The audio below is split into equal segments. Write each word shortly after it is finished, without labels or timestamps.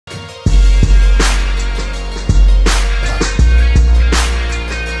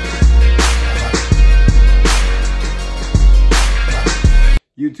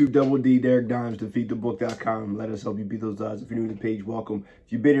YouTube, Double D, Derek Dimes, defeatthebook.com. Let us help you beat those odds. If you're new to the page, welcome.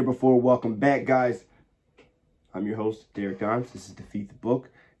 If you've been here before, welcome back, guys. I'm your host, Derek Dimes. This is Defeat the Book.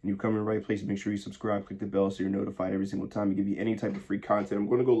 And you come in the right place. Make sure you subscribe, click the bell so you're notified every single time we give you any type of free content. I'm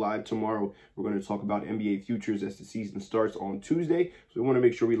going to go live tomorrow. We're going to talk about NBA futures as the season starts on Tuesday. So we want to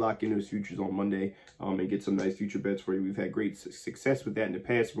make sure we lock in those futures on Monday and get some nice future bets for you. We've had great success with that in the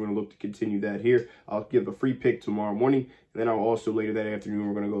past. We're going to look to continue that here. I'll give a free pick tomorrow morning. And then I'll also later that afternoon,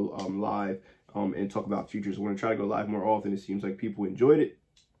 we're going to go live and talk about futures. We're going to try to go live more often. It seems like people enjoyed it.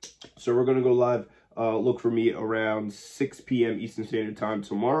 So we're going to go live. Look for me around 6 p.m. Eastern Standard Time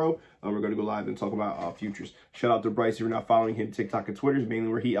tomorrow. We're going to go live and talk about futures. Shout out to Bryce. If you're not following him, TikTok and Twitter is mainly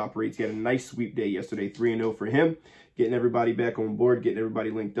where he operates. He had a nice sweep day yesterday, 3-0 for him. Getting everybody back on board, getting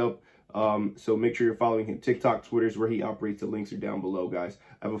everybody linked up. So make sure you're following him. TikTok, Twitter is where he operates. The links are down below, guys.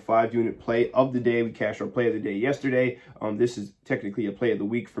 I have a 5-unit play of the day. We cashed our play of the day yesterday. This is technically a play of the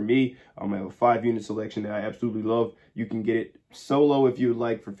week for me. I have a 5-unit selection that I absolutely love. You can get it solo if you would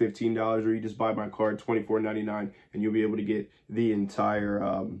like for $15, or you just buy my card, $24.99, and you'll be able to get the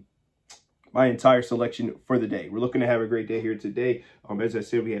entire my entire selection for the day. We're looking to have a great day here today. As I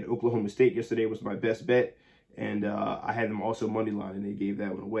said, we had Oklahoma State yesterday was my best bet. And I had them also money line, and they gave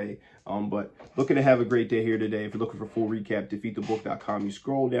that one away. But looking to have a great day here today. If you're looking for full recap, defeatthebook.com. You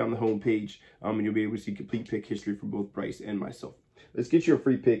scroll down the home page, and you'll be able to see complete pick history for both Bryce and myself. Let's get you a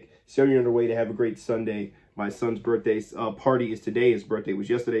free pick. So you're on your way to have a great Sunday. My son's birthday party is today. His birthday was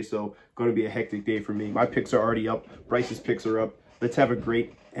yesterday, so going to be a hectic day for me. My picks are already up. Bryce's picks are up. Let's have a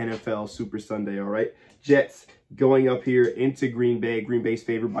great NFL Super Sunday, all right? Jets going up here into Green Bay. Green Bay's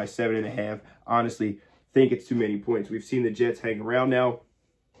favored by 7.5. Honestly, think it's too many points. We've seen the Jets hang around now,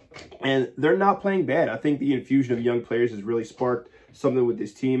 and they're not playing bad. I think the infusion of young players has really sparked something with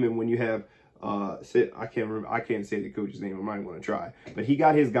this team. And when you have I can't say the coach's name. I might want to try, but he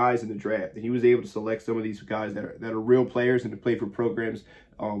got his guys in the draft, and he was able to select some of these guys that are real players and to play for programs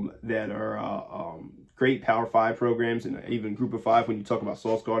that are great Power 5 programs, and even Group of 5 when you talk about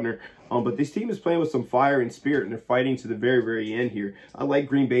Sauce Gardner. But this team is playing with some fire and spirit, and they're fighting to the very, very end here. I like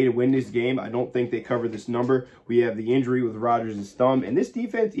Green Bay to win this game. I don't think they cover this number. We have the injury with Rodgers' thumb, and this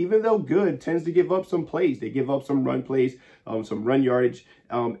defense, even though good, tends to give up some plays. They give up some run plays, some run yardage,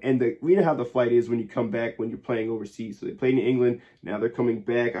 and we know how the fight is when you come back when you're playing overseas. So they played in England. Now they're coming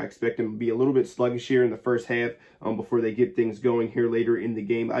back. I expect them to be a little bit sluggish here in the first half before they get things going here later in the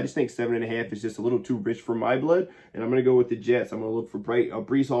game. I just think 7.5 is just a little too rich for my blood, and I'm going to go with the Jets. I'm going to look for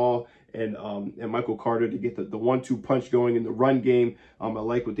Breece Hall and Michael Carter to get the 1-2 punch going in the run game. I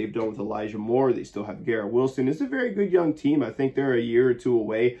like what they've done with Elijah Moore. They still have Garrett Wilson. It's a very good young team. I think they're a year or two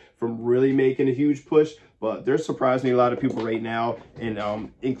away from really making a huge push, but they're surprising a lot of people right now,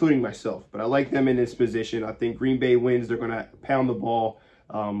 and including myself. But I like them in this position. I think Green Bay wins. They're going to pound the ball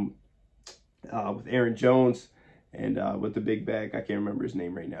with Aaron Jones. And with the big bag, I can't remember his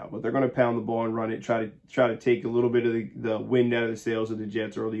name right now, but they're going to pound the ball and run it, try to take a little bit of the wind out of the sails of the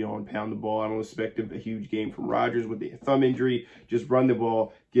Jets early on, pound the ball. I don't expect a huge game from Rodgers with the thumb injury. Just run the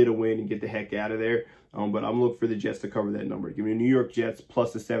ball, get a win, and get the heck out of there. But I'm looking for the Jets to cover that number. Give me the New York Jets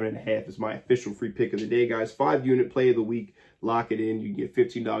plus the 7.5 is my official free pick of the day, guys. 5-unit play of the week. Lock it in. You can get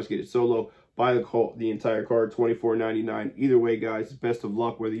 $15, get it solo. Buy the entire card, $24.99. Either way, guys, best of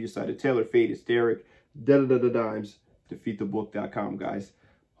luck. Whether you decide to tailor fade, it's Derek. Dimes, defeatthebook.com, guys.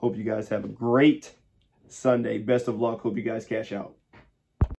 Hope you guys have a great Sunday. Best of luck. Hope you guys cash out.